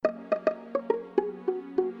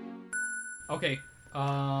Okay.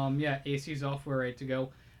 Yeah, AC's off. We're ready to go.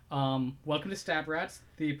 Welcome to Stab Rats,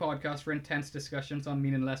 the podcast for intense discussions on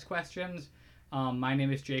meaningless questions. My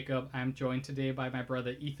name is Jacob. I'm joined today by my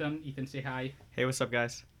brother Ethan. Ethan, say hi. Hey, what's up,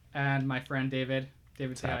 guys? And my friend David.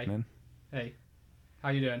 David, What's say happening? hi. Hey. How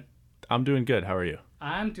you doing? I'm doing good. How are you?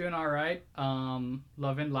 I'm doing all right.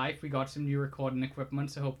 Loving life. We got some new recording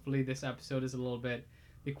equipment, so hopefully this episode is a little bit.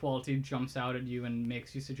 The quality jumps out at you and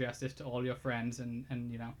makes you suggest this to all your friends and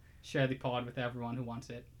you know share the pod with everyone who wants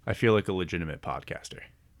it. I feel like a legitimate podcaster.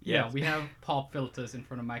 Yeah, we have pop filters in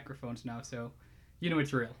front of microphones now, so you know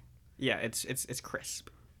it's real. Yeah, it's crisp.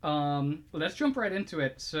 Let's jump right into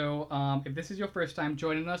it. So, if this is your first time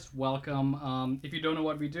joining us, welcome. If you don't know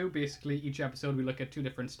what we do, basically each episode we look at two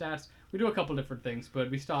different stats. We do a couple different things,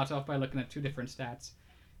 but we start off by looking at two different stats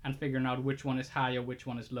and figuring out which one is higher, which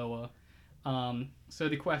one is lower. So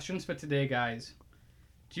the questions for today, guys.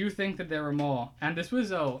 Do you think that there are more? And this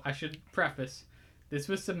was, I should preface, this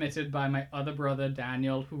was submitted by my other brother,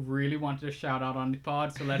 Daniel, who really wanted a shout out on the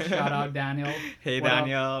pod. So let's shout out Daniel. Hey, What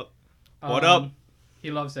Daniel. up? What up?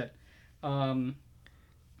 He loves it.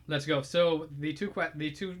 Let's go. So the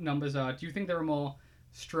two numbers are: do you think there are more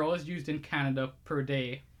straws used in Canada per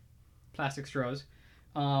day, plastic straws,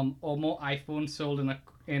 or more iPhones sold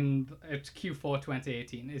in it's Q4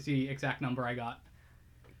 2018? Is the exact number I got.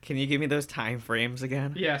 Can you give me those time frames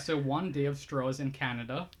again? Yeah. So 1 day of straws in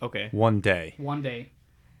Canada, Okay. One day. 1 day,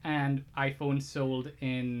 and iPhones sold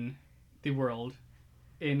in the world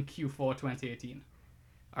in Q4 2018.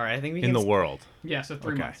 All right. I think we In can the world. Yeah. So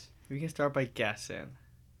 3 Okay. months. we can start by guessing.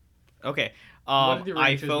 Okay. What are the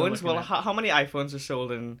ranges we're iPhones. looking Well, at? how many iPhones are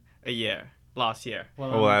sold in a year? Last year. Well,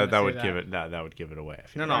 Oh, I'm well, gonna that say would give it that would give it away. I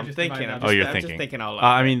feel No, like. I'm just thinking. divide I'm that. just, You're I'm just thinking. thinking out loud.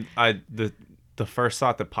 I mean, the first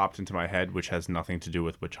thought that popped into my head, which has nothing to do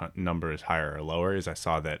with which number is higher or lower, is I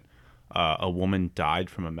saw that a woman died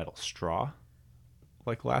from a metal straw,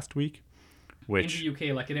 like last week, which in the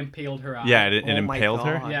UK, like it impaled her eye. yeah, it Oh my impaled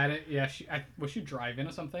her. God. Yeah. Was she driving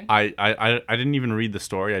or something? I didn't even read the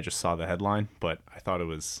story. I just saw the headline, but I thought it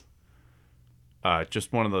was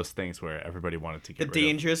just one of those things where everybody wanted to the get rid of.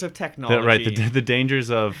 dangers of technology. Right, the dangers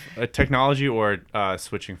of technology or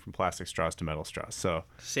switching from plastic straws to metal straws. So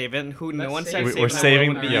Saving who? Let's No one save said we're the saving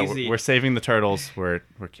saving, the world world. would be easy. we're saving the turtles. We're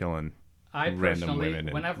killing. I random personally, women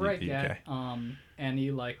in whenever I the get UK. any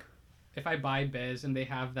like, if I buy Bez and they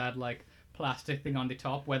have that like plastic thing on the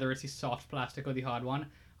top, whether it's the soft plastic or the hard one,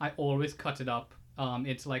 I always cut it up.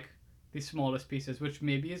 It's like the smallest pieces, which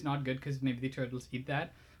maybe is not good because maybe the turtles eat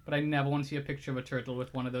that. But I never want to see a picture of a turtle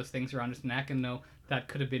with one of those things around its neck and know that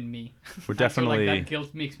could have been me. We're And so, definitely. like, that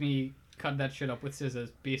guilt makes me cut that shit up with scissors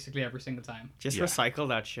basically every single time. Just Yeah. recycle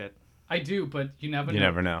that shit. I do, but you never you know.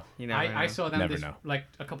 never know. You never know. I saw them Never know. like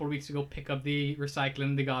a couple of weeks ago pick up the recycling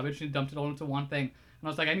and the garbage and dumped it all into one thing. And I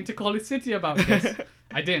was like, I need to call the city about this.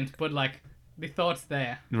 I didn't, but like the thought's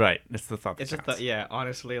there. Right, it's the thought that It's a counts. yeah.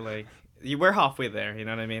 Honestly, like we're halfway there. You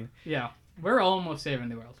know what I mean? Yeah, we're almost saving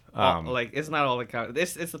the world. Like it's not all that counts.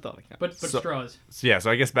 It's the thought that counts. But So- straws. So yeah,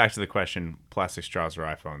 so I guess back to the question: plastic straws or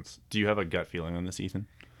iPhones? Do you have a gut feeling on this, Ethan?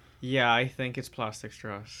 Yeah, I think it's plastic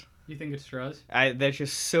straws. You think it's straws? There's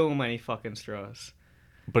just so many fucking straws.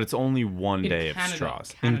 But it's only one day In Canada, of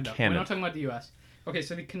straws Canada. in We're Canada. not talking about the US. Okay,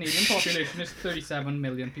 so the Canadian population is 37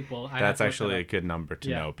 million people. I have That's to look actually that a up. good number to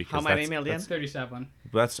Yeah. know because How many that's, million? That's 37.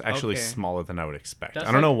 That's actually Okay. smaller than I would expect. That's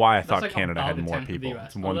I don't know like- why I that's thought like Canada about had a more tenth of the people. US.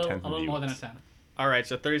 It's one tenth a of little the more than a US. tenth. All right,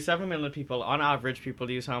 so 37 million people. On average, people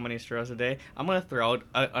use how many straws a day? I'm gonna throw out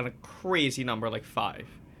a crazy number like 5.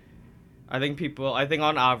 I think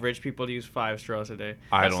on average people use 5 straws a day.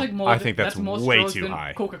 I That's don't. like more I than- think that's more way straws too than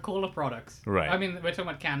high. Coca-Cola products. Right. I mean, we're talking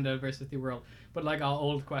about Canada versus the world, but like our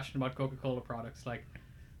old question about Coca-Cola products, like,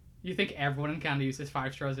 you think everyone in Canada uses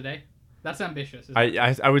 5 straws a day? That's ambitious. Isn't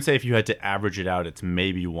it? I would say if you had to average it out, it's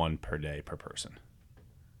maybe 1 per day per person.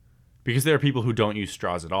 Because there are people who don't use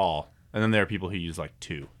straws at all, and then there are people who use like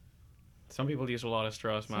 2. Some people use a lot of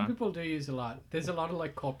straws, Some man. people do use a lot. There's a lot of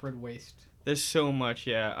like corporate waste. There's so much,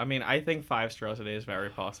 yeah. I mean, I think 5 straws a day is very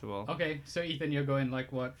possible. Okay, so Ethan, you're going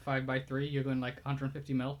like what 5 by 3? You're going like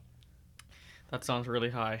 150 mil, That sounds really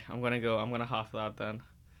high. I'm gonna half that then.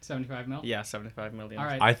 75 mil. Yeah, 75 million. All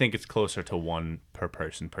right. I think it's closer to 1 per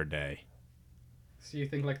person per day. So you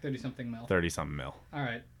think like 30 something mil. 30 something mil. All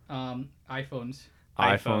right. iPhones.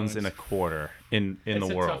 iPhones in a quarter in It's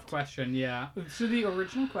the a world. tough question, yeah. So the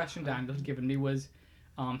original question Daniel had given me was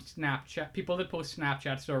Snapchat, people that post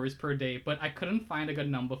Snapchat stories per day, but I couldn't find a good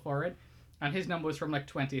number for it. And his number was from like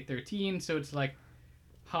 2013, so it's like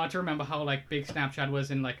hard to remember how like big Snapchat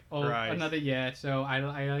was in like Right. another year. So I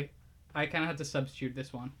kind of had to substitute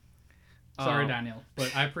this one. Sorry, Daniel,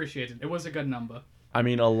 but I appreciate it. It was a good number. I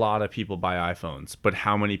mean, a lot of people buy iPhones, but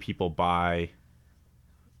how many people buy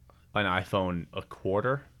an iPhone a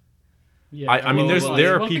quarter? Yeah, I mean, there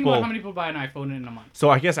are Well, think people- about how many people buy an iPhone in a month. So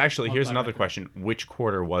I guess actually, here's Multiply another by question: which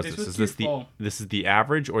quarter was This this? was Is Q4. this is the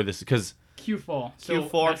average, or this because Q4. So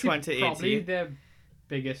Q4 that's probably 2018. their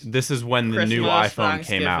biggest. this is when the new Christmas, iPhone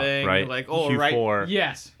came out, Thanksgiving, right? like, oh, right. Q4.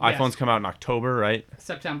 Yes. iPhones come out in October, right?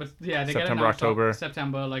 September. Yeah, they September, get announced October.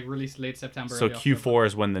 September, like released late September. So early October. Q4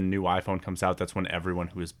 is when the new iPhone comes out. That's when everyone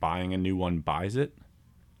who is buying a new one buys it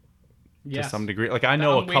Yes. to some degree. Like I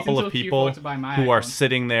know I'm a waiting couple of till Q4 people to buy my who are iPhone.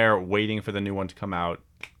 sitting there waiting for the new one to come out,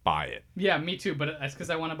 buy it. Yeah, me too. But that's because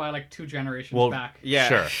I want to buy like 2 generations Well, back.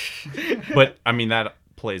 Yeah. Sure. But I mean that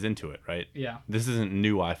plays into it, right? Yeah. This isn't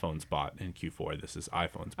new iPhones bought in Q4. This is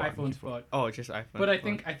iPhones bought. in iPhones Q4. bought. Oh, just iPhone. But I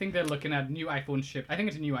think they're looking at new iPhones shipped. I think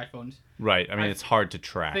it's new iPhones. Right. I mean, I- it's hard to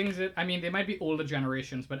track. Things that I mean, they might be older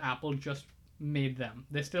generations, but Apple just made them.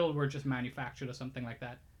 They still were just manufactured or something like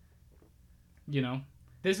that. You know,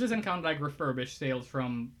 this doesn't count like refurbished sales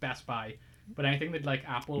from Best Buy, but anything that like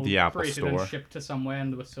Apple The Apple created Store. and shipped to somewhere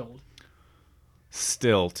and was sold.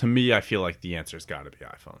 Still, to me, I feel like the answer's got to be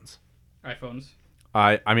iPhones. iPhones.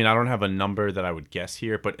 I mean, I don't have a number that I would guess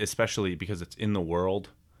here, but especially because it's in the world.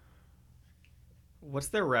 What's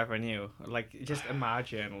their revenue? Like, just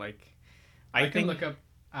imagine. Like, I can think. look up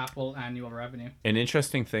Apple annual revenue. An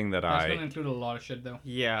interesting thing that That's going to include a lot of shit though.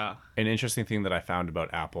 Yeah. an interesting thing that I found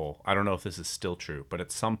about Apple, I don't know if this is still true, but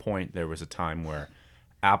at some point there was a time where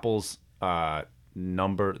Apple's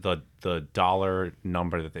number, the dollar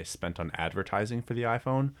number that they spent on advertising for the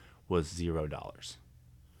iPhone was $0.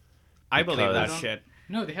 I believe that Because- shit.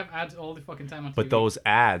 No, they have ads all the fucking time on TV. But those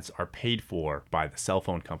ads are paid for by the cell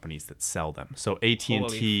phone companies that sell them. So AT&T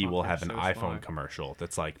Holy fuck, will they're have an so iPhone smart. commercial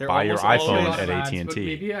that's like, They're buy your almost There's a iPhone lot at of ads, but AT&T.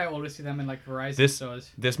 maybe I always see them in like Verizon This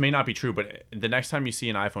stores. this may not be true, but the next time you see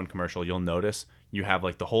an iPhone commercial, you'll notice you have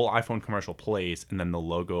like the whole iPhone commercial plays, and then the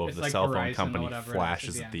logo of It's the like cell Verizon or phone company whatever it is at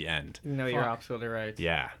flashes the at the end. No, you're Fuck. absolutely right.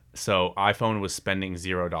 Yeah. So iPhone was spending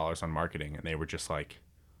 $0 on marketing, and they were just like,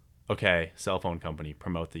 okay, cell phone company,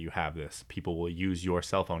 promote that you have this. People will use your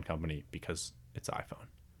cell phone company because it's iPhone.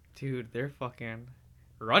 Dude, they're fucking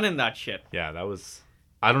running that shit. Yeah, that was.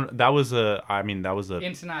 I don't. That was a. I mean, that was a.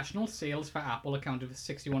 International sales for Apple accounted for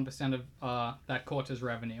 61% of that quarter's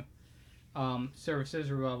revenue. Services,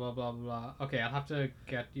 blah, blah, blah, blah. Okay, I'll have to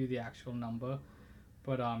get you the actual number.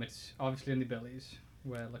 But it's obviously in the billies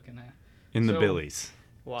we're looking at. in the so- billies.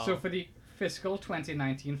 Wow. So for the fiscal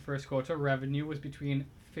 2019 first quarter, revenue was between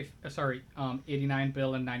 89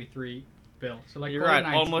 bill and 93 bill. So like You're call it right,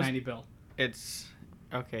 90, almost- 90 bill. it's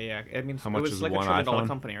okay. Yeah, I mean, How it much was is like one $1 trillion iPhone?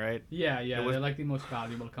 company, right? Yeah, It was- they're like the most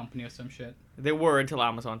valuable company or some shit. They were until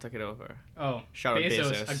Amazon took it over. Oh, Shout out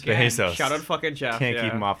Bezos. again. Bezos. Shout out fucking Jeff. Can't yeah.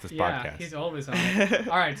 keep him off this Yeah, podcast. he's always on it.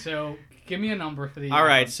 All right, so give me a number for the. All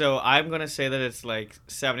right, iPhone. so I'm gonna say that it's like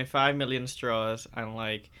 75 million straws and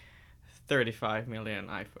like 35 million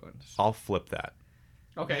iPhones. I'll flip that.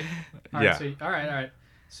 Okay. All Yeah. right. So, all right.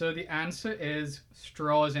 So the answer is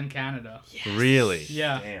straws in Canada. Really?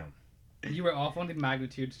 Yeah. Damn. You were off on the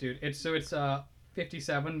magnitudes, dude. It's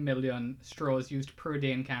 57 million straws used per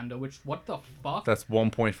day in Canada. Which what the fuck? That's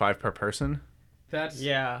 1.5 per person. That's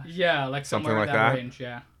Yeah. like Something somewhere like in that that? range.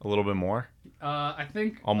 Yeah. A little bit more. I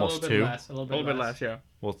think Almost a little two? bit less. A little A little bit less. less, yeah.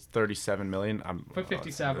 Well, it's 37 million. I'm For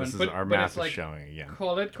 57, This is but- our but math it's is like- showing again.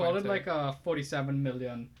 Call it 20. like 47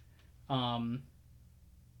 million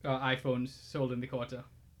iPhones sold in the quarter.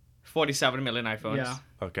 47 million iPhones. Yeah.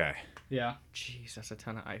 Okay. Yeah. Jeez, that's a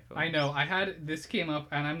ton of iPhones. I know. I had this came up,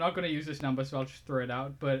 and I'm not going to use this number, so I'll just throw it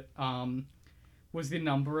out. But was the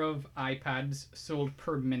number of iPads sold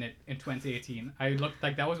per minute in 2018? I looked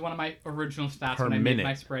like that was one of my original stats Per when I minute? made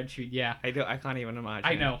my spreadsheet. Yeah, I can't even imagine.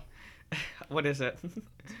 I know. What is it?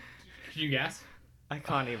 Did you guess? I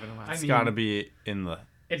can't even imagine. It's mean- got to be in the.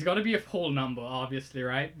 It's got to be a whole number, obviously,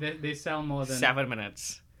 right? They sell more than 7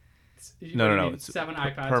 minutes. What No, do you no, mean? it's 7 per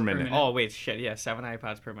iPads minute. Oh wait, shit. Yeah, 7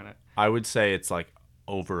 iPads per minute. I would say it's like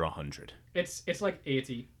over 100. It's like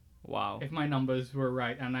 80 Wow. if my numbers were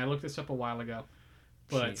right, and I looked this up a while ago.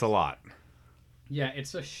 But It's a lot. yeah,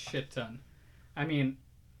 it's a shit ton. I mean,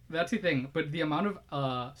 that's the thing. But the amount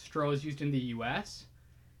of straws used in the U.S.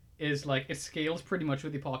 is like it scales pretty much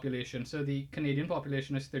with the population. So the Canadian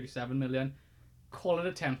population is 37 million. Call it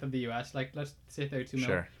a tenth of the U.S. Like let's say 32 million.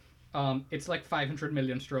 Sure. It's like 500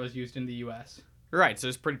 million straws used in the U.S. Right, so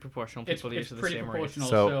it's pretty proportional. It's People use the pretty same rate. proportional.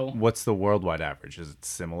 So, So what's the worldwide average? Is it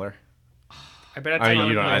similar? I bet. I mean,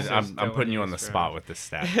 you don't. places I'm don't putting you on the use spot straws. with this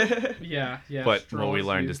stat. yeah. But what we straws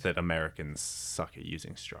learned used. is that Americans suck at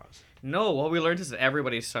using straws. No, what we learned is that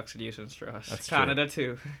everybody sucks at using straws. That's true. Canada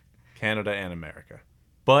too. Canada and America.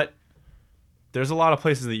 But there's a lot of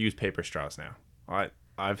places that use paper straws now.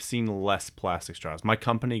 I've seen less plastic straws. My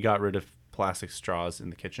company got rid of plastic straws in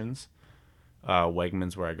the kitchens.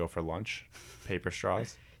 Wegmans, where I go for lunch, paper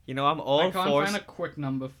straws. You know, I'm all I can't for. find a quick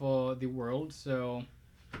number for the world, so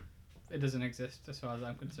it doesn't exist as far as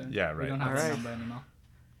I'm concerned. Yeah, We right. don't have Alright. a number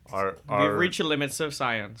anymore. We've reached the limits of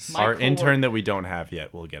science. My our coworker- intern that we don't have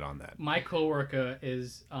yet will get on that. My coworker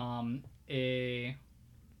is a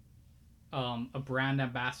brand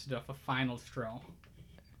ambassador for Final Straw.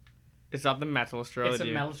 Is that the metal straw? It's that a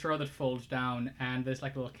you... metal straw that folds down, and there's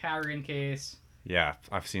like a little carrying case. Yeah,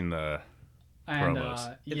 I've seen the And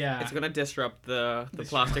promos. yeah, It's gonna disrupt the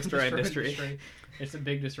plastic straw industry. It's a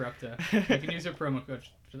big disruptor. You can use a promo code.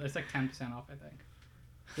 It's like 10% off, I think.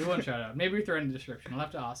 We won't shout it out. Maybe we throw it in the description. I'll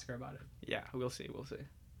have to ask her about it. Yeah, we'll see.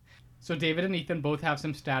 So David and Ethan both have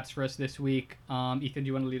some stats for us this week. Ethan, do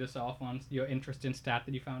you want to lead us off on your interesting stat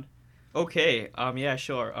that you found? Okay. Yeah,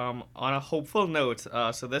 sure. On a hopeful note,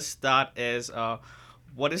 so this stat is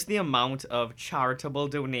what is the amount of charitable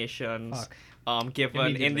donations given in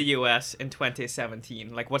Immediately. the U.S. in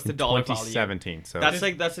 2017? Like, what's the dollar value? 2017. So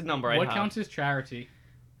That's the number I What have. counts as charity?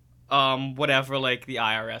 Whatever, like the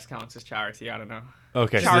IRS counts as charity. I don't know.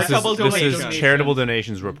 okay. So Charitable this is donations. charitable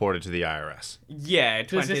donations reported to the IRS. Yeah,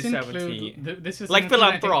 Does this 2017. include... This is Like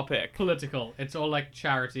philanthropic. Political. It's all like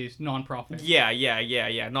charities, non-profit.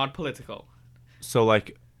 Yeah. Not political. So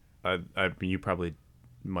like, you probably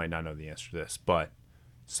might not know the answer to this, but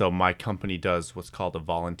so my company does what's called a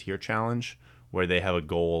volunteer challenge, where they have a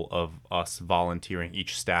goal of us volunteering.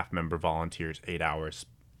 Each staff member volunteers 8 hours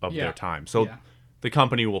of Yeah. their time. So Yeah. the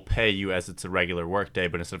company will pay you as it's a regular work day,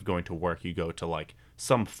 but instead of going to work, you go to like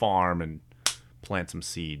some farm and plant some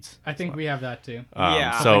seeds. I think we have that too.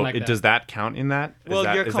 Yeah. So Something like that. does that count in that? Well,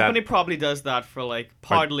 is your that, company probably does that for like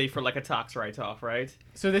partly for like a tax write-off, right?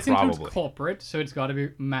 So this includes Probably. corporate, so it's got to be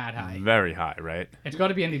mad high. very high, right? It's got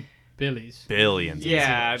to be in the billies. Billions.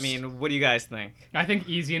 Yeah, I Zeros. mean, what do you guys think? I think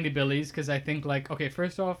easy in the billies because I think like okay,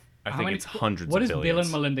 first off, I how think many- it's hundreds What of is Bill billions.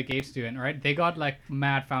 and Melinda Gates doing? Right, they got like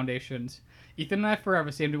mad foundations. Ethan and I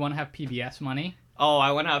forever seem to want to have PBS money. Oh,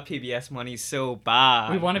 I want to have PBS money so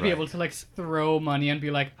bad. We want to be right. able to like throw money and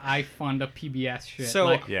be like, I fund a PBS shit. So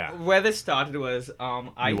like, Yeah. where this started was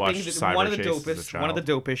I You watched think that one of the Cyber Chase as a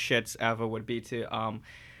dopest shits ever would be to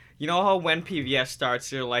you know how when PBS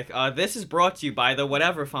starts you're like this is brought to you by the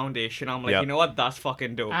whatever foundation. I'm like, Yep. you know what, that's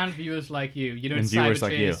fucking dope. and viewers like you. You know, And it's viewers Cyber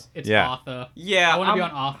like you. Chase. It's Yeah. Arthur. Yeah, I want to be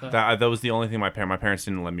I'm- on Arthur. That was the only thing my parents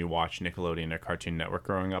didn't let me watch Nickelodeon or Cartoon Network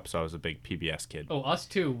growing up, so I was a big PBS kid. Oh, us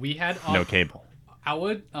too. We had No cable.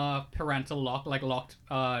 our parental locked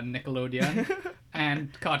Nickelodeon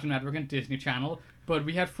and Cartoon Network and Disney Channel, but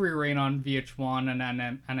we had free reign on VH1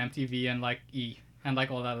 and MTV and like E and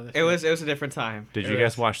like all that other It shit. was a different time. Did It you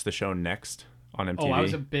was- guys watch the show Next on MTV? Oh, I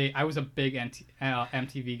was a big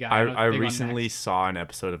MTV guy. I was big on recently Next. saw an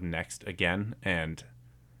episode of Next again, and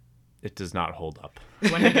it does not hold up.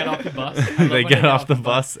 When they get off the bus. I love They when get off the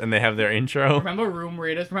bus and they have their intro. Remember Room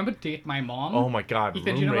Raiders? Remember Date My Mom? Oh my god, Ethan,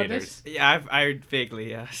 do Room you know about Raiders. this? Yeah, I vaguely,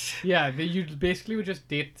 yes. Yeah, you basically would just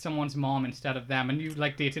date someone's mom instead of them, and you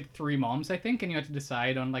like dated 3 moms, I think, and you had to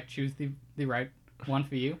decide on like choose the right one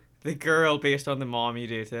for you. The girl based on the mom you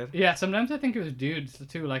dated. Yeah, sometimes I think it was dudes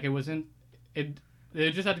too. Like it wasn't it.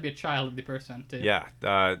 It just had to be a child of the person. Too. Yeah,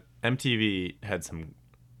 MTV had some.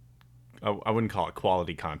 I wouldn't call it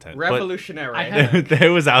quality content, Revolutionary. I had- but it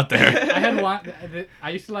was out there. I had one.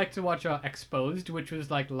 I used to like to watch Exposed, which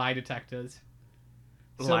was like lie detectors.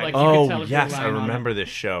 So Lie- like you could Oh tell if you were yes, I lying on remember this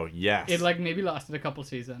show. Yes. It like maybe lasted a couple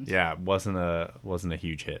seasons. Yeah, it wasn't a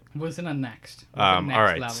huge hit. Wasn't a next. All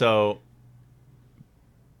right, so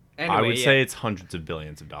Anyway, I would yeah. say it's hundreds of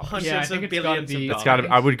billions of dollars. Hundreds Yeah, I of think it's gotta billions of be- dollars. It's got to.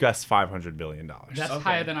 I would guess $500 billion. That's Okay.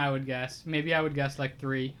 higher than I would guess. Maybe I would guess like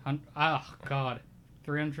 300. Oh God,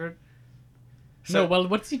 300. So- No, well,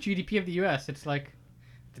 what's the GDP of the U.S.? It's like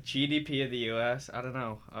The GDP of the U.S. I don't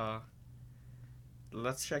know.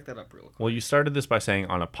 Let's check that up real quick. Well, you started this by saying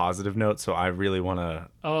on a positive note, so I really want to.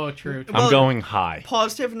 oh, true. Well, I'm going high.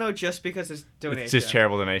 Positive note, just because it's donation. It's just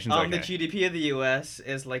charitable donations. The Okay. GDP of the U.S.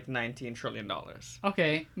 is like $19 trillion.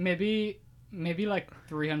 Okay, maybe like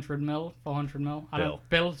 300 mil, 400 mil. I don't.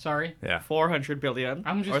 Bill, sorry. Yeah. 400 billion.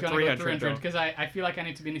 I'm just or gonna go 300 300 bill. because I feel like I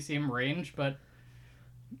need to be in the same range, but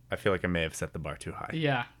I feel like I may have set the bar too high.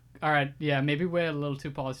 yeah. All right, yeah, maybe we're a little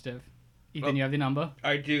too positive. Ethan, Well- you have the number?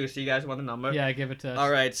 I do. So you guys want the number? Yeah, give it to us. All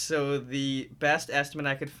right. So the best estimate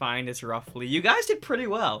I could find is roughly. You guys did pretty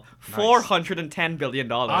well. Nice. $410 billion.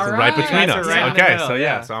 All Right, right. between Guys us. are right in the Okay, middle, so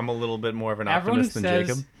yeah. so I'm a little bit more of an Everyone optimist than says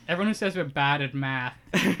Jacob. everyone who says we're bad at math,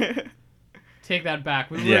 take that back.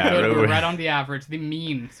 We were Yeah, good. we We're were- right on the average, the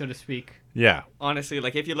mean, so to speak. Yeah. Honestly,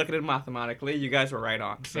 like if you look at it mathematically, you guys were right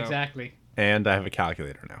on. So. Exactly. And I have a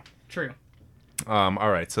calculator now. True.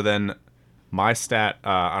 All right. So then my stat,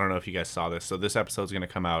 I don't know if you guys saw this. So this episode's going to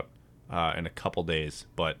come out in a couple days.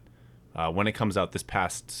 But when it comes out this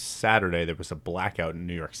past Saturday, there was a blackout in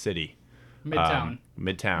New York City. Midtown.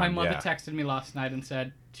 Midtown, My mother yeah. texted me last night and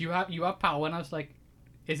said, "Do you have power?" And I was like,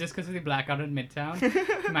 "Is this because of the blackout in Midtown,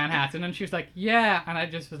 Manhattan?" And she was like, "Yeah." And I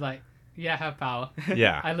just was like, "Yeah, I have power."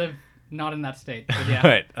 Yeah. I live not in that state, but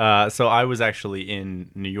yeah. Right. So I was actually in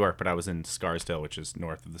New York, but I was in Scarsdale, which is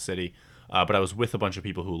north of the city. But I was with a bunch of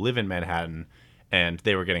people who live in Manhattan, and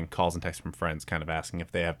they were getting calls and texts from friends kind of asking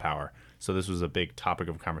if they have power. So this was a big topic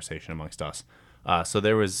of conversation amongst us. So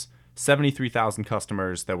there was 73,000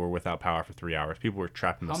 customers that were without power for 3 hours. People were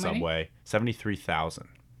trapped in the How many? subway. 73,000.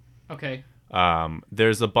 Okay.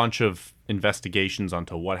 There's a bunch of investigations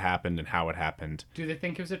onto what happened and how it happened. Do they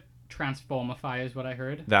think it was a transformer fire? Is what I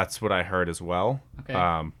heard. That's what I heard as well.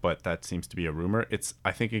 Okay. But that seems to be a rumor. It's,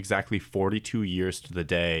 I think, exactly 42 years to the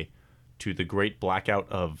day to the Great Blackout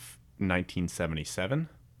of 1977.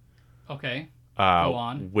 Okay. Go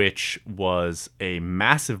on. Which was a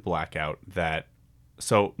massive blackout that...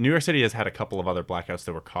 So New York City has had a couple of other blackouts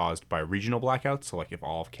that were caused by regional blackouts. So like if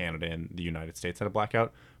all of Canada and the United States had a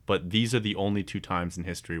blackout. But these are the only two times in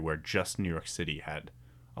history where just New York City had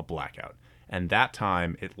a blackout. And that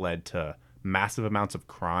time it led to massive amounts of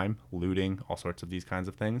crime, looting, all sorts of these kinds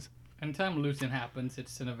of things. Anytime looting happens,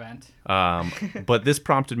 it's an event. But this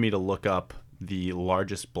prompted me to look up the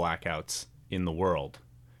largest blackouts in the world.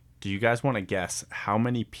 Do you guys want to guess how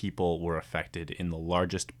many people were affected in the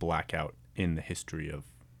largest blackout in the history of...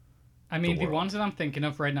 I mean, the world. ones that I'm thinking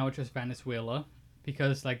of right now are just Venezuela,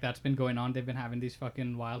 because like that's been going on. They've been having these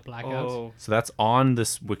fucking wild blackouts. Oh, So that's on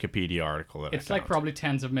this Wikipedia article that It's I like found. probably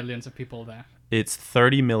tens of millions of people there. It's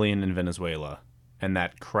 30 million in Venezuela, and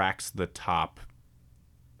that cracks the top...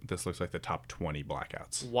 This looks like the top 20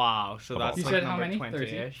 blackouts. wow. So that's You like said how number many?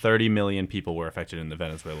 20-ish. 30 million people were affected in the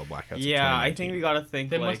Venezuela blackouts. of Yeah, I think 2019. we gotta think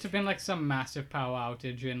There like. must have been like some massive power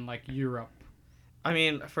outage in like Europe. I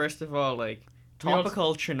mean, first of all, like We also-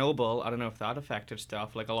 topical Chernobyl. I don't know if that affected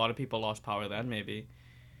stuff. Like a lot of people lost power then, maybe.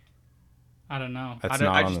 I don't know. That's I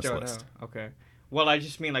not on just this don't list. know. Okay. Well, I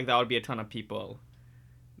just mean like that would be a ton of people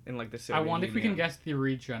in like the Soviet I wonder if we can Union. guess the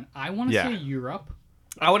region. I want to Yeah. say Europe.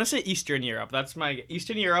 I want to say Eastern Europe. That's my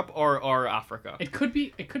Eastern Europe or Africa. It could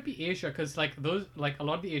be Asia because like those like a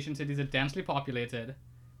lot of the Asian cities are densely populated,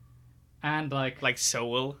 and like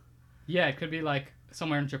Seoul. yeah, it could be like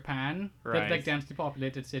somewhere in Japan. They're, Right. like densely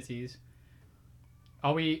populated cities.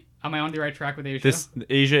 Am I on the right track with Asia? This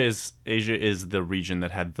Asia is the region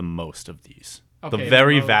that had the most of these. Okay, the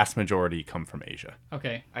very well- vast majority come from Asia.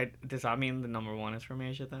 Okay. Does that mean the number one is from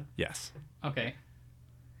Asia then? Yes. Okay.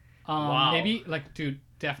 Wow. Maybe like dude,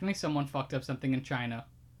 definitely someone fucked up something in China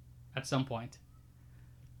at some point.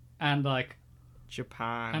 And like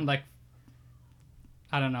Japan.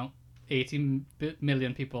 I don't know, 80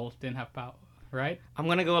 million people didn't have power, right? I'm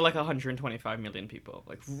gonna go like 125 million people.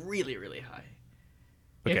 Like really, really high.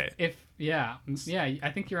 Okay. If yeah,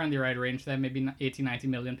 I think you're on the right range there. Maybe 80, 90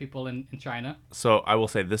 million people in China. So I will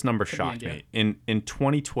say this number Could be shocked India. me. In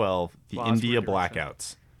 2012, the Wow, that's India really recent.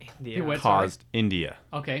 blackouts India. What? caused India.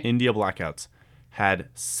 Okay. India blackouts had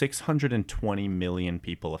 620 million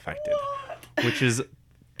people affected, which is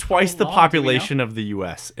twice the long, do we know? population of the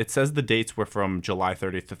U.S. It says the dates were from July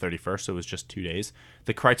 30th to 31st, so it was just 2 days.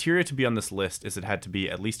 The criteria to be on this list is it had to be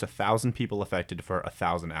at least 1,000 people affected for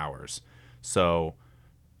 1,000 hours. So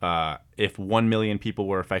if 1 million people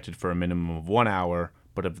were affected for a minimum of 1 hour,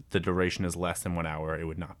 but if the duration is less than 1 hour, it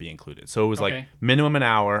would not be included. So it was like Okay. minimum an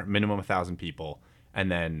hour, minimum 1,000 people,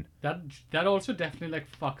 and then That also definitely like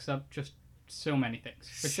fucks up just so many things.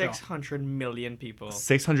 For sure. 600 million people.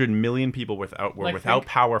 600 million people were Like, without think-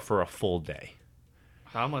 power for a full day.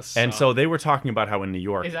 That must And suck. so they were talking about how in New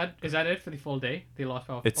York, Is that it for the full day? They lost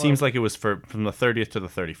power. it seems like it was from the 30th to the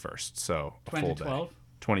 31st, so a full day. 2012.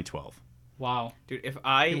 2012. Wow, dude, if the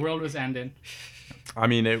I world was ending. I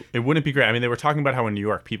mean, it wouldn't be great. I mean, they were talking about how in New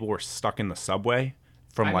York people were stuck in the subway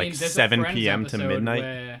from I like mean, there's a 7 Friends p.m. to episode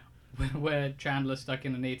midnight. Where Chandler's stuck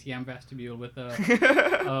in an ATM vestibule with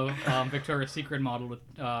a Victoria's Secret model with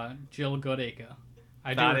Jill Goodacre.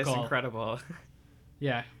 I do that is recall. incredible.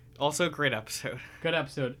 Yeah, Also a great episode. good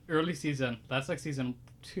episode. Early season. That's like season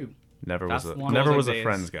 2. Never That's was a, one of never those was a days.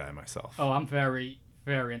 Friends guy myself. Oh, I'm very,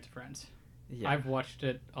 very into Friends. Yeah. I've watched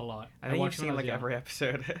it a lot. I think you've watched it when seen I was like young. every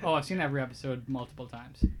episode. Oh, I've seen every episode multiple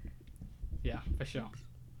times. Yeah, for sure.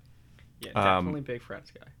 Yeah, definitely big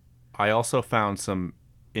Friends guy. I also found some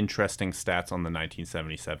interesting stats on the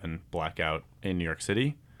 1977 blackout in New York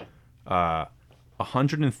City. A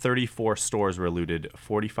 134 stores were looted.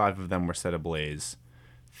 45 of them were set ablaze.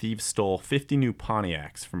 Thieves stole 50 new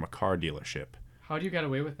Pontiacs from a car dealership. How do you get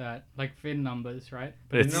away with that? Like VIN numbers, right?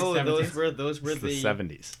 But it's, No, those were it's the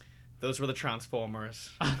 70s. Those were the Transformers.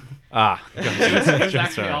 It was Just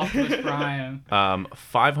actually right. Optimus Prime.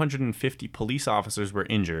 550 police officers were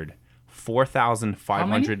injured.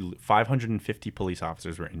 550 police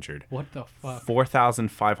officers were injured. What the fuck?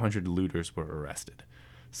 4,500 looters were arrested.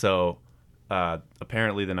 So,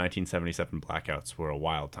 apparently the 1977 blackouts were a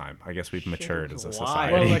wild time. I guess we've matured as a wild.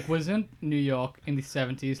 society. Well, like, wasn't New York in the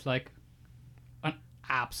 70s like an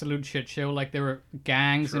absolute shit show? Like, there were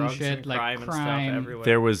gangs Drugs and shit, and like crime and stuff crime. everywhere.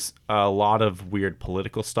 There was a lot of weird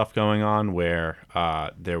political stuff going on where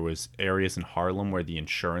there was areas in Harlem where the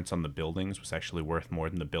insurance on the buildings was actually worth more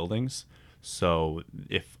than the buildings. So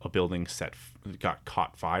if a building got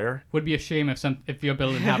caught fire, Would be a shame if your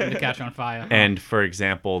building happened to catch on fire. and for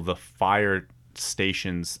example, the fire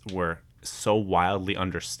stations were so wildly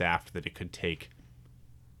understaffed that it could take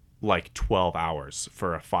like 12 hours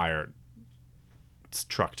for a fire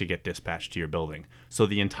truck to get dispatched to your building. So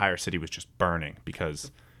the entire city was just burning because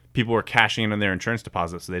people were cashing in on their insurance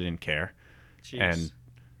deposits, so they didn't care. Jeez. And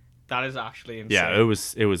that is actually insane. yeah, it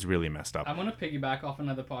was really messed up. I'm gonna piggyback off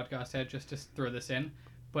another podcast here just to throw this in.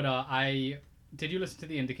 But did you listen to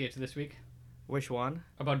the Indicator this week Which one?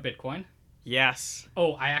 about Bitcoin? Yes.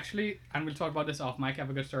 Oh, and we'll talk about this off mic. I have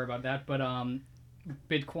a good story about that. But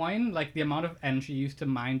Bitcoin, like the amount of energy used to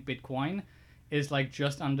mine Bitcoin, is like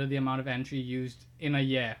just under the amount of energy used in a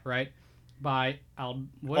year, right? By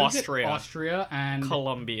Austria and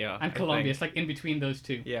Colombia. and I Colombia. think. It's like in between those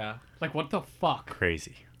two. Yeah. Like what the fuck?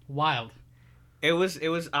 Crazy. Wild. It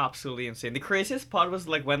was absolutely insane. The craziest part was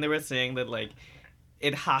like when they were saying that like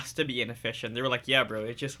it has to be inefficient. They were like, yeah, bro,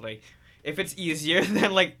 it's just like if it's easier,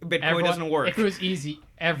 then like Bitcoin doesn't work. If it was easy,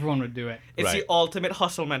 everyone would do it. It's Right. the ultimate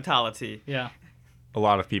hustle mentality. Yeah. A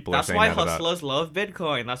lot of people are That's saying why that about. hustlers love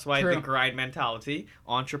Bitcoin. That's why True. the grind mentality,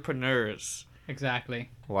 entrepreneurs. Exactly.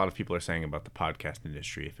 A lot of people are saying about the podcast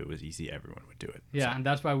industry. If it was easy, everyone would do it. Yeah, and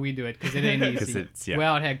that's why we do it, because it ain't 'Cause easy. it's- yeah. We're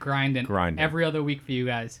out here grinding Grinding. every other week for you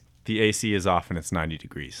guys. The AC is off and it's 90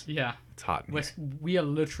 degrees. Yeah. It's hot in We're, here. we are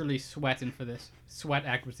literally sweating for this. Sweat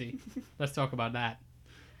equity. Let's talk about that.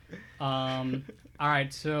 All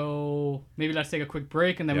right, so maybe let's take a quick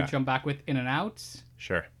break and then we Yeah. jump back with in and outs.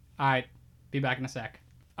 Sure. All right, be back in a sec.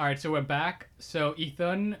 All right, so we're back. So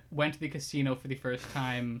Ethan went to the casino for the first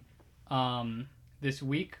time this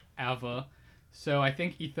week ever. So I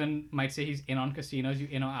think Ethan might say he's in on casinos. You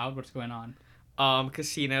in or out? What's going on?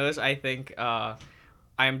 Casinos, I think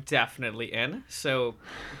I'm definitely in. So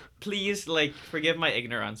please, like, forgive my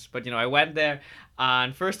ignorance. But, I went there,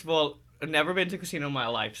 and first of all, I've never been to a casino in my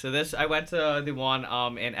life. So I went to the one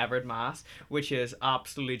in Everett, Mass, which is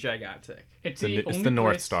absolutely gigantic. It's It's the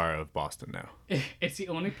North Star of Boston now. It's the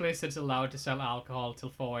only place that's allowed to sell alcohol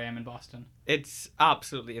till 4 a.m. in Boston. It's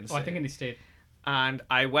absolutely insane. Oh, I think in the state. And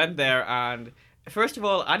I went there, and first of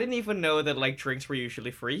all, I didn't even know that like drinks were usually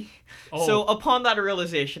free. Oh. So upon that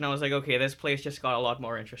realization, I was like, okay, this place just got a lot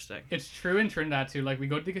more interesting. It's true in Trinidad too. Like we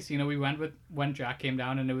go to the casino, we went with when Jack came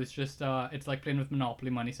down, and it was just it's like playing with Monopoly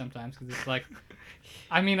money sometimes because it's like,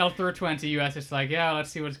 I mean, I'll throw 20 US. It's like, yeah, let's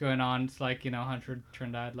see what's going on. It's like 100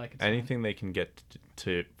 Trinidad. Like it's Anything they can get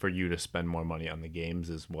to for you to spend more money on the games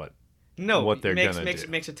is what. No, What they're makes gonna makes do.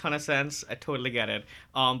 makes a ton of sense. I totally get it.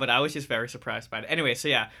 But I was just very surprised by it. Anyway, so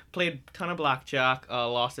yeah, played a ton of blackjack,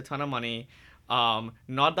 lost a ton of money.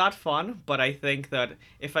 Not that fun, but I think that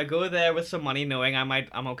if I go there with some money, knowing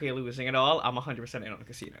I'm okay losing it all, I'm 100% in on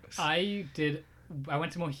casinos. I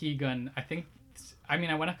went to Mohegan. I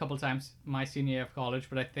went a couple times my senior year of college,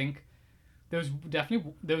 but I think there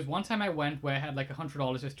was one time I went where I had like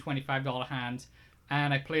 $100, just $25 hands,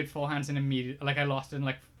 and I played 4 hands and immediately, like I lost it in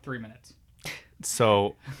like 3 minutes.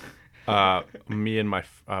 So, me and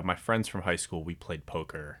my friends from high school, we played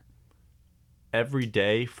poker every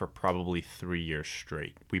day for probably 3 years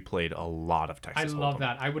straight. We played a lot of Texas I love Hold'em.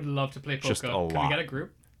 that. I would love to play poker. Just a Can we lot. get a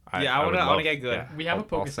group? Yeah, I would wanna love- get good. We have a I'll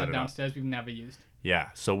poker set set it up. downstairs we've never used. Yeah,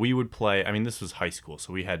 so we would play. I mean, this was high school,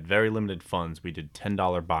 so we had very limited funds. We did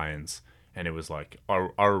 $10 buy-ins, and it was like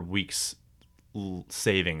our week's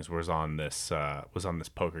savings was on this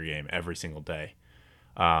poker game every single day.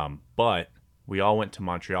 But we all went to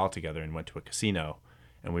Montreal together and went to a casino,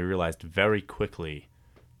 and we realized very quickly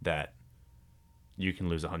that you can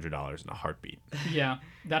lose $100 in a heartbeat. Yeah,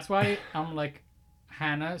 that's why I'm like,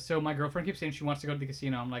 Hannah. So my girlfriend keeps saying she wants to go to the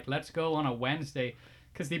casino. I'm like, let's go on a Wednesday,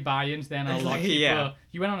 because the buy-ins then are a lot cheaper. Yeah.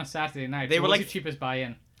 You went on a Saturday night. They so were what's like- the cheapest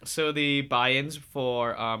buy-in? So the buy-ins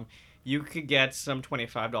for you could get some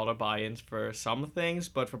 $25 buy-ins for some things,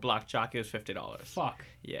 but for blackjack it was $50. Fuck.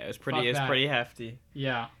 Yeah, Fuck it's that. pretty hefty.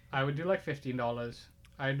 Yeah, I would do like $15.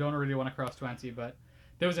 I don't really want to cross 20, but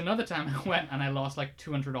there was another time I went and I lost like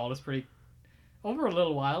 $200 pretty over a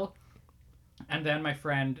little while. And then my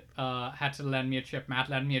friend had to lend me a chip. Matt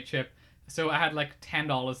lent me a chip. So I had like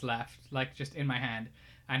 $10 left, like just in my hand.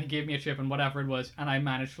 And he gave me a chip and whatever it was. And I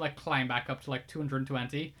managed to like climb back up to like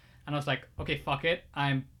 220. And I was like, okay, fuck it.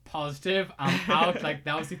 I'm positive. I'm out. Like,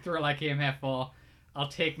 that was the thrill I came here for. I'll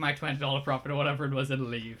take my $20 profit or whatever it was and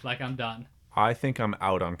leave. Like, I'm done. I think I'm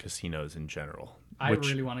out on casinos in general. I which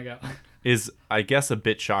really want to go. is, I guess, a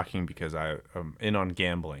bit shocking because I am in on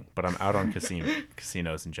gambling, but I'm out on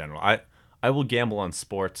casinos in general. I will gamble on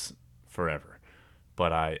sports forever,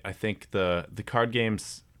 but I think the card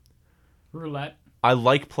games. Roulette. I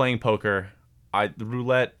like playing poker. The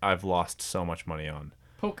roulette I've lost so much money on.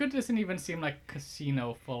 Poker doesn't even seem like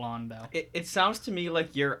casino full on though. It sounds to me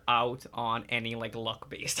like you're out on any like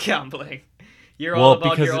luck-based gambling. You're Well, all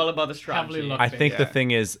about because the strategy. Heavily luck- I think the Yeah.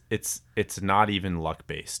 thing is, it's not even luck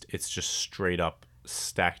based. It's just straight up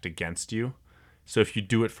stacked against you. So if you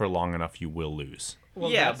do it for long enough, you will lose. Well,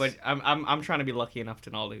 yeah, that's- but I'm trying to be lucky enough to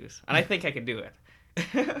not lose, and I think I can do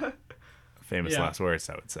it. Famous Yeah. last words,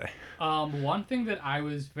 I would say. One thing that I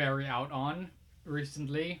was very out on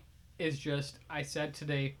recently is just I said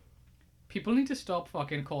today, people need to stop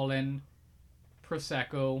fucking calling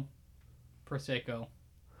Prosecco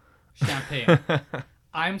champagne.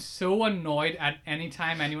 I'm so annoyed at any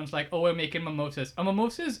time anyone's like, oh, we're making mimosas. A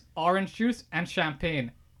mimosa is orange juice and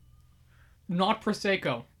champagne, not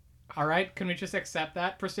Prosecco. All right, can we just accept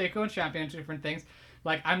that? Prosecco and champagne are two different things.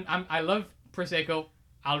 Like, I love Prosecco.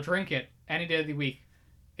 I'll drink it any day of the week.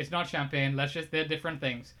 It's not champagne. They're different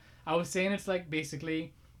things. I was saying it's like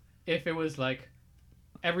basically if it was like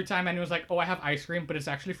every time anyone's like, oh, I have ice cream, but it's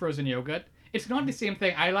actually frozen yogurt. It's not the same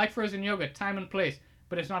thing. I like frozen yogurt, time and place,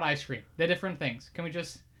 but it's not ice cream. They're different things. Can we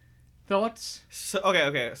just thoughts? So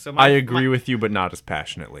okay. So I agree with you, but not as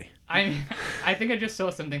passionately. I think I just saw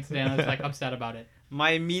something today and I was like upset about it.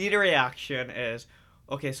 My immediate reaction is,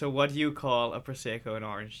 okay, so what do you call a prosecco and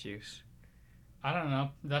orange juice? I don't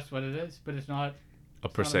know. That's what it is, but it's not. A It's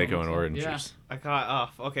not a prosecco and mimosa. orange Yeah. juice. I can't.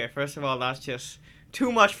 Oh, okay. First of all, that's just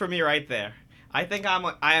too much for me right there. I think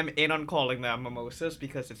I am in on calling them mimosas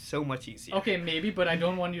because it's so much easier. Okay, maybe, but I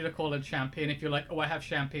don't want you to call it champagne. If you're like, oh, I have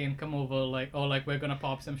champagne, come over. Like, oh, like we're gonna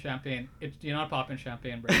pop some champagne. You're not popping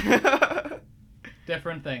champagne, bro.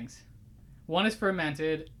 Different things. One is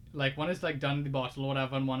fermented, like one is like done in the bottle or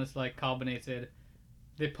whatever, and one is like carbonated.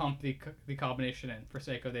 They pump the carbonation in.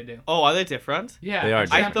 Prosecco, they do. Oh, are they different? Yeah, They are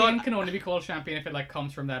and different. champagne can only be called champagne if it like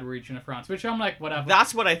comes from that region of France, which I'm like, whatever.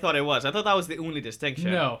 That's what I thought it was. I thought that was the only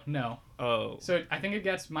distinction. No. Oh. So I think it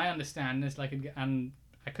gets, my understanding is like, and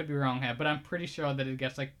I could be wrong here, but I'm pretty sure that it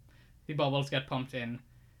gets like, the bubbles get pumped in,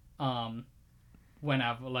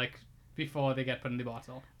 whenever, like, before they get put in the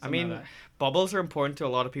bottle. I Something mean, like that. bubbles are important to a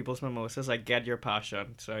lot of people's mimosas. I get your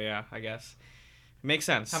passion. So yeah, I guess. Makes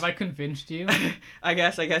sense. Have I convinced you? I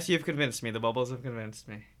guess you've convinced me. The bubbles have convinced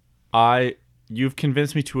me. You've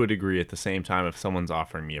convinced me to a degree. At the same time, if someone's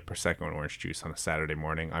offering me a prosecco and orange juice on a Saturday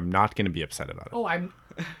morning, I'm not going to be upset about it. Oh,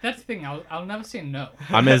 that's the thing, I'll never say no.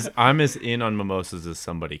 I'm as in on mimosas as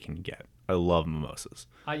somebody can get. I love mimosas.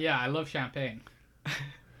 Yeah, I love champagne,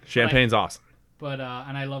 Champagne's awesome. but,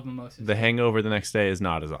 and I love mimosas. The hangover the next day is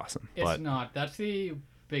not as awesome. It's But not. That's the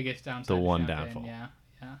biggest downside. The to one champagne. downfall. Yeah.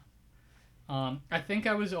 I think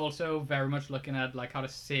I was also very much looking at like how to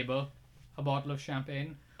saber a bottle of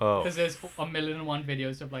champagne oh, because there's 1,000,001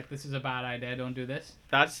 videos of like this is a bad idea, don't do this.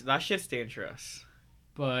 That shit's dangerous.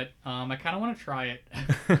 But I kind of want to try it.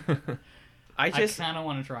 I I kind of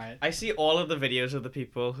want to try it. I see all of the videos of the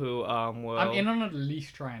people who will. I'm in on at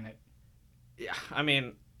least trying it. Yeah, I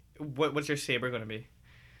mean, what's your saber gonna be?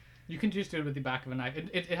 You can just do it with the back of a knife.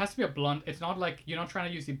 It has to be a blunt. It's not like you're not trying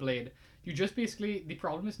to use the blade. You just basically, the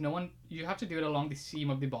problem is you have to do it along the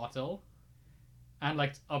seam of the bottle and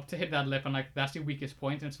like up to hit that lip, and like that's the weakest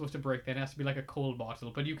point and it's supposed to break. Then it has to be like a cold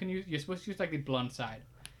bottle, but you're supposed to use like the blunt side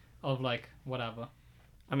of like whatever.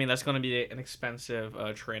 I mean, that's gonna be an expensive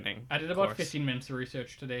training. I did about course. 15 minutes of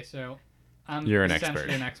research today, so I'm You're an essentially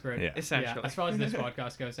expert. an expert. Yeah. Essentially. Yeah, as far as this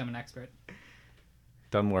podcast goes, I'm an expert.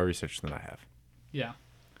 done more research than I have. Yeah.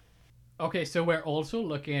 Okay, so we're also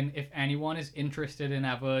looking if anyone is interested in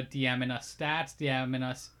ever DMing us stats, DMing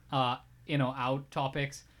us, out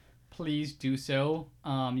topics, please do so.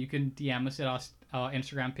 You can DM us at our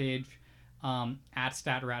Instagram page, at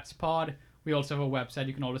StatRatsPod. We also have a website.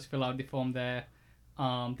 You can always fill out the form there.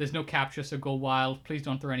 There's no capture, so go wild. Please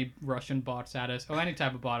don't throw any Russian bots at us, or any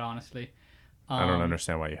type of bot, honestly. I don't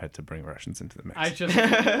understand why you had to bring Russians into the mix.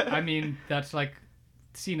 I mean, that's like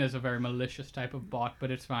seen as a very malicious type of bot,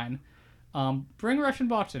 but it's fine. Bring Russian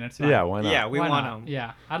bots in. It's fine. Yeah, why not? Yeah, we Why want not? them.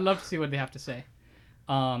 Yeah, I'd love to see what they have to say.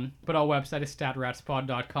 But our website is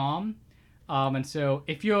statratspod.com. And so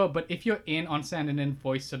if you're in on sending in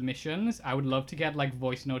voice submissions, I would love to get like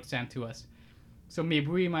voice notes sent to us. So maybe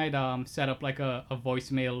we might set up like a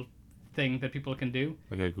voicemail thing that people can do.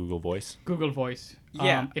 Like a Google Voice. Google Voice.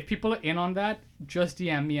 Yeah. If people are in on that, just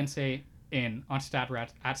DM me and say in on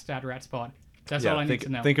 @StatRatsPod. That's all I need to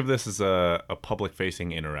know. Think of this as a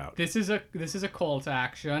public-facing in or out. This is a call to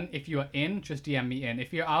action. If you're in, just DM me in.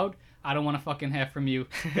 If you're out, I don't want to fucking hear from you.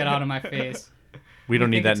 Get out of my face. We don't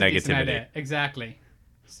need think that it's a decent negativity. idea. Exactly.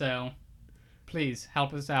 So, please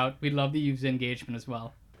help us out. We'd love the user engagement as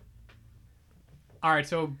well. All right.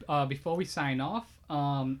 So before we sign off,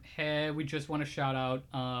 here we just want to shout out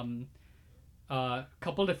a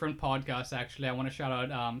couple different podcasts. Actually, I want to shout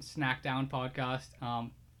out Snack Down podcast.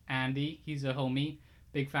 Andy, he's a homie,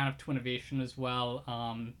 big fan of Twinnovation as well.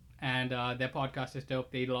 And their podcast is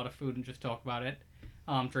dope. They eat a lot of food and just talk about it.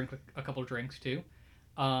 Drink a couple drinks too.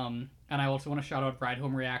 And I also want to shout out Ride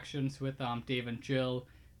Home Reactions with Dave and Jill.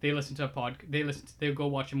 They listen to they go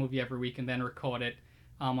watch a movie every week and then record it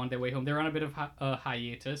on their way home. They're on a bit of a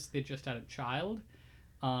hiatus. They just had a child,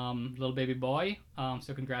 little baby boy.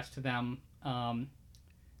 So congrats to them.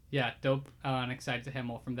 Yeah, dope. And excited to hear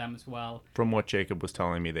more from them as well. From what Jacob was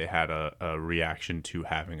telling me, they had a reaction to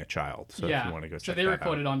having a child. So if you want to go check so they that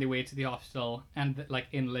recorded out. on the way to the hospital and like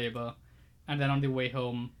in labor, and then on the way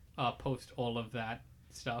home, post all of that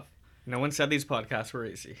stuff. No one said these podcasts were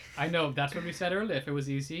easy. I know, that's what we said earlier. If it was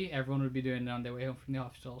easy, everyone would be doing it on their way home from the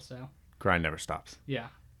hospital. So Grind never stops. yeah,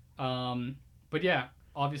 but yeah,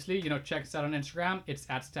 obviously, check us out on Instagram. It's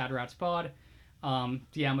 @StatRatsPod.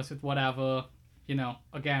 DM us with whatever.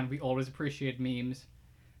 Again, we always appreciate memes.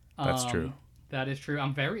 That's true. That is true.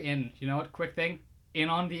 I'm very in. You know what? Quick thing. In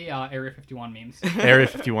on the Area 51 memes. Area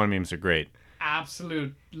 51 memes are great.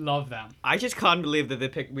 Absolute love them. I just can't believe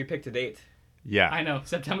that we picked a date. Yeah. I know.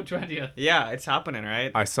 September 20th. Yeah, it's happening,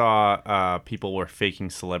 right? I saw people were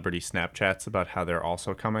faking celebrity Snapchats about how they're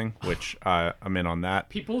also coming, which I'm in on that.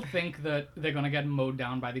 People think that they're going to get mowed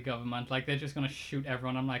down by the government. Like, they're just going to shoot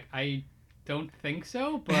everyone. I'm like, I don't think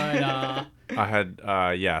so, but... I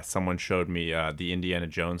had, someone showed me the Indiana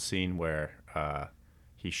Jones scene where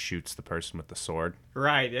he shoots the person with the sword.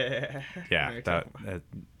 Right, yeah. Yeah,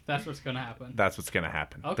 that's what's going to happen. that's what's going to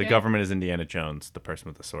happen. Okay. The government is Indiana Jones. The person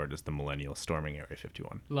with the sword is the millennial storming Area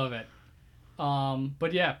 51. Love it.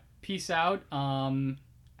 But yeah, peace out.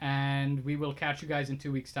 And we will catch you guys in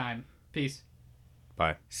 2 weeks' time. Peace.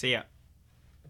 Bye. See ya.